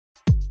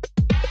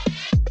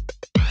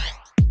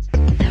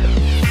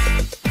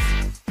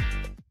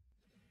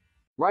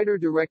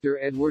Writer-director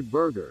Edward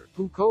Berger,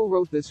 who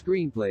co-wrote the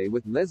screenplay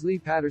with Leslie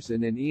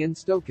Patterson and Ian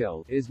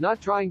Stokell, is not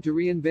trying to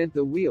reinvent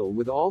the wheel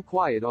with All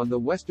Quiet on the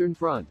Western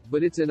Front,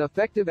 but it's an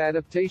effective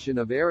adaptation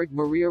of Eric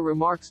Maria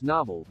Remarque's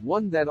novel,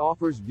 one that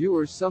offers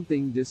viewers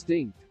something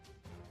distinct.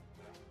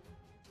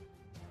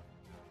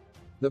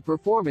 The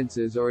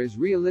performances are as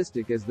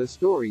realistic as the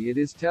story it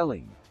is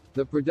telling.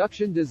 The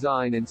production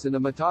design and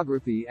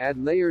cinematography add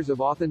layers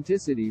of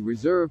authenticity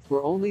reserved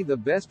for only the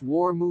best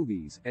war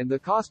movies, and the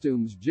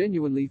costumes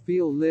genuinely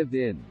feel lived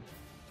in.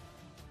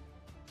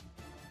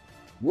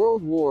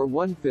 World War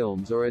I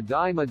films are a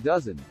dime a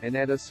dozen, and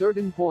at a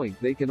certain point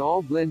they can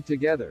all blend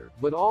together,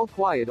 but All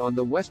Quiet on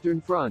the Western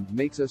Front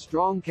makes a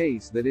strong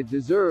case that it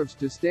deserves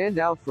to stand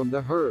out from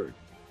the herd.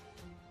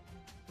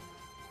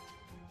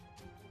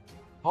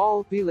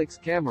 Paul Felix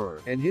Kammerer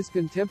and his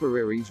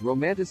contemporaries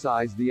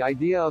romanticize the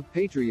idea of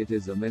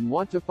patriotism and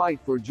want to fight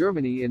for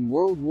Germany in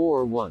World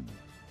War I.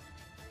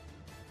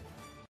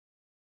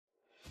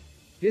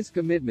 His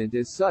commitment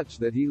is such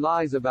that he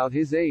lies about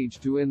his age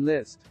to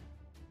enlist.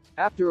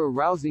 After a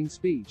rousing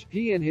speech,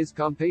 he and his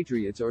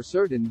compatriots are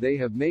certain they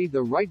have made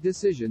the right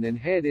decision and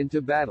head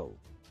into battle.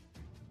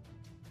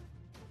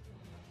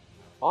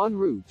 En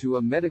route to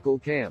a medical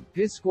camp,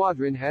 his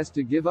squadron has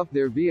to give up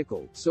their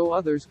vehicle, so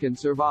others can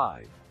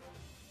survive.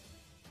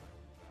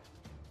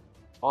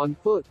 On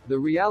foot, the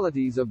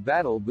realities of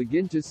battle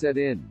begin to set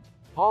in.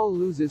 Paul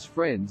loses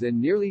friends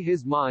and nearly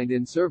his mind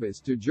in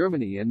service to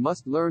Germany and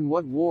must learn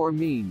what war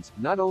means,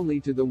 not only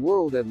to the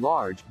world at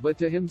large, but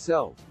to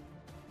himself.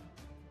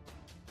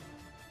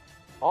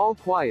 All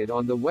Quiet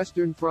on the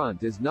Western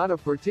Front is not a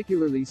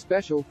particularly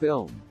special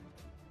film.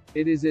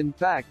 It is in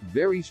fact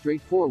very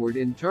straightforward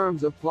in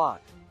terms of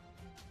plot.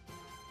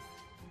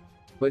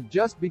 But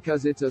just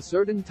because it's a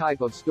certain type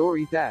of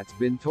story that's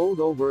been told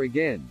over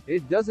again,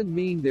 it doesn't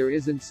mean there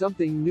isn't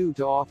something new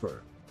to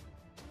offer.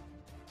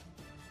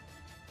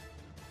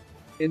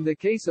 In the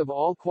case of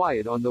All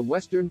Quiet on the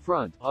Western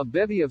Front, a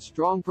bevy of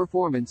strong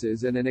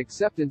performances and an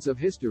acceptance of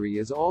history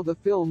is all the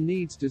film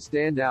needs to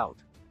stand out.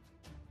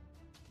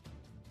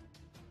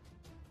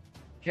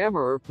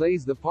 Kammerer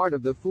plays the part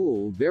of the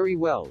fool very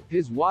well,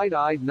 his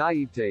wide-eyed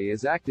naivete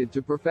is acted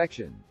to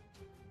perfection.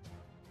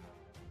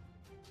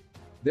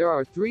 There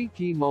are three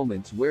key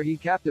moments where he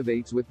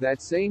captivates with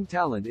that same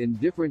talent in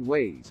different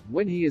ways: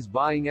 when he is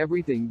buying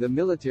everything the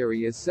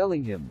military is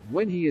selling him,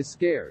 when he is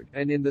scared,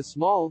 and in the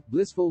small,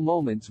 blissful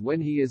moments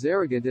when he is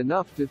arrogant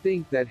enough to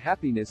think that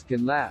happiness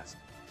can last.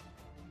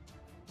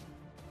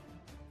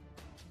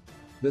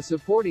 The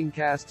supporting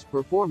cast's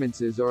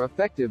performances are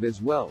effective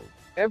as well.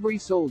 Every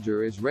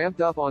soldier is ramped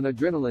up on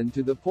adrenaline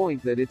to the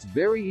point that it's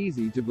very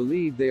easy to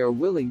believe they are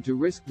willing to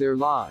risk their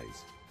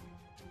lives.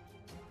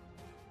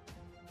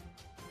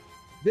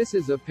 This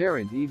is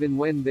apparent even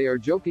when they are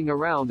joking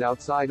around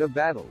outside of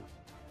battle.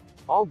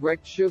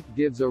 Albrecht Schuck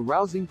gives a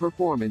rousing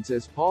performance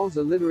as Paul's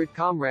illiterate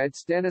comrade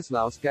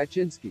Stanislaus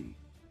Kaczynski.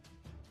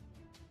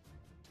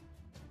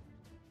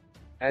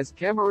 As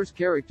Kammerer's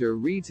character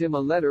reads him a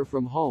letter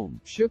from home,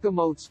 Schuck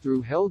emotes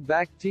through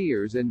held-back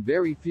tears and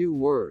very few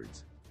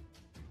words.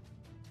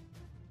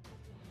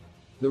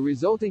 The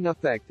resulting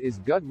effect is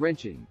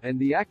gut-wrenching, and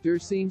the actor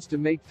seems to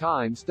make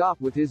time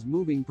stop with his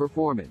moving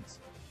performance.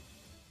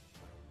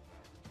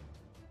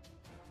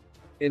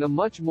 In a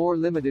much more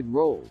limited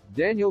role,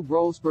 Daniel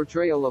Brühl's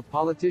portrayal of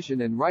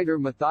politician and writer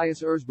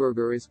Matthias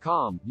Erzberger is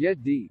calm,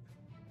 yet deep.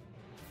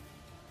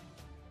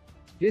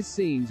 His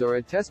scenes are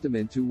a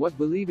testament to what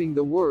believing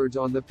the words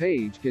on the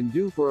page can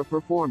do for a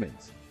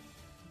performance.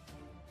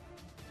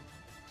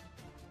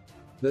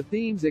 The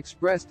themes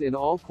expressed in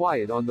All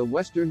Quiet on the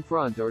Western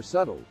Front are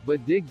subtle,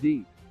 but dig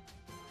deep.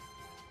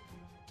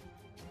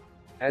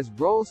 As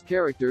Brühl's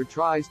character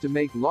tries to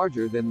make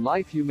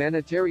larger-than-life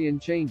humanitarian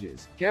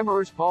changes,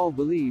 Kammerer's Paul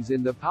believes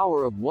in the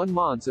power of one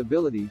man's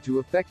ability to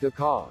affect a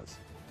cause.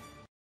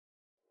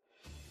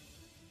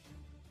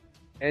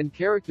 And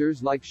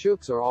characters like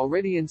Schuck's are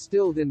already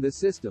instilled in the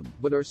system,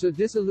 but are so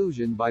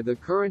disillusioned by the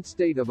current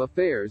state of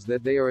affairs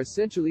that they are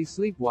essentially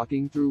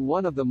sleepwalking through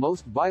one of the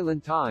most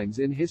violent times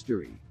in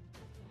history.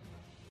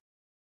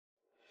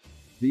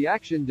 The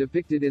action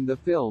depicted in the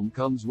film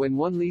comes when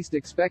one least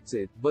expects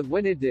it, but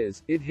when it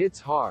does, it hits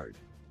hard.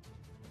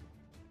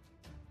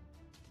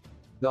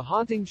 The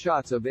haunting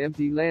shots of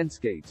empty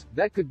landscapes,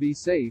 that could be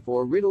safe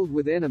or riddled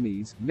with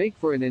enemies, make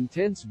for an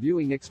intense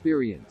viewing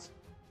experience.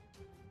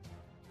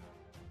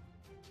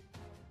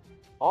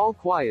 All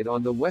Quiet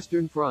on the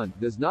Western Front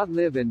does not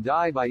live and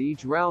die by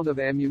each round of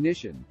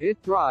ammunition, it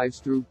thrives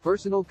through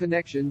personal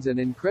connections and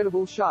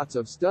incredible shots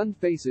of stunned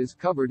faces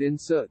covered in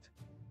soot.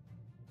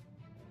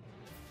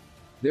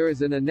 There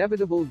is an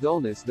inevitable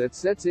dullness that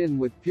sets in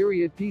with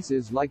period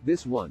pieces like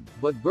this one,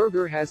 but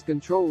Berger has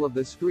control of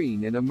the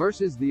screen and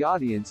immerses the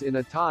audience in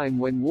a time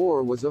when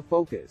war was a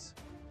focus.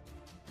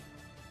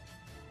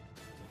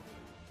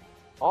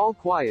 All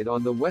Quiet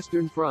on the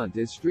Western Front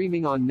is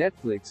streaming on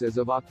Netflix as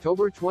of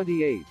October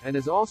 28, and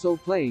is also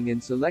playing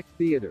in select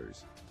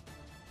theaters.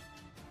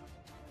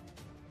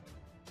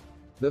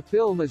 The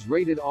film is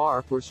rated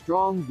R for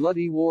strong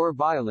bloody war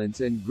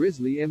violence and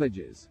grisly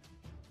images.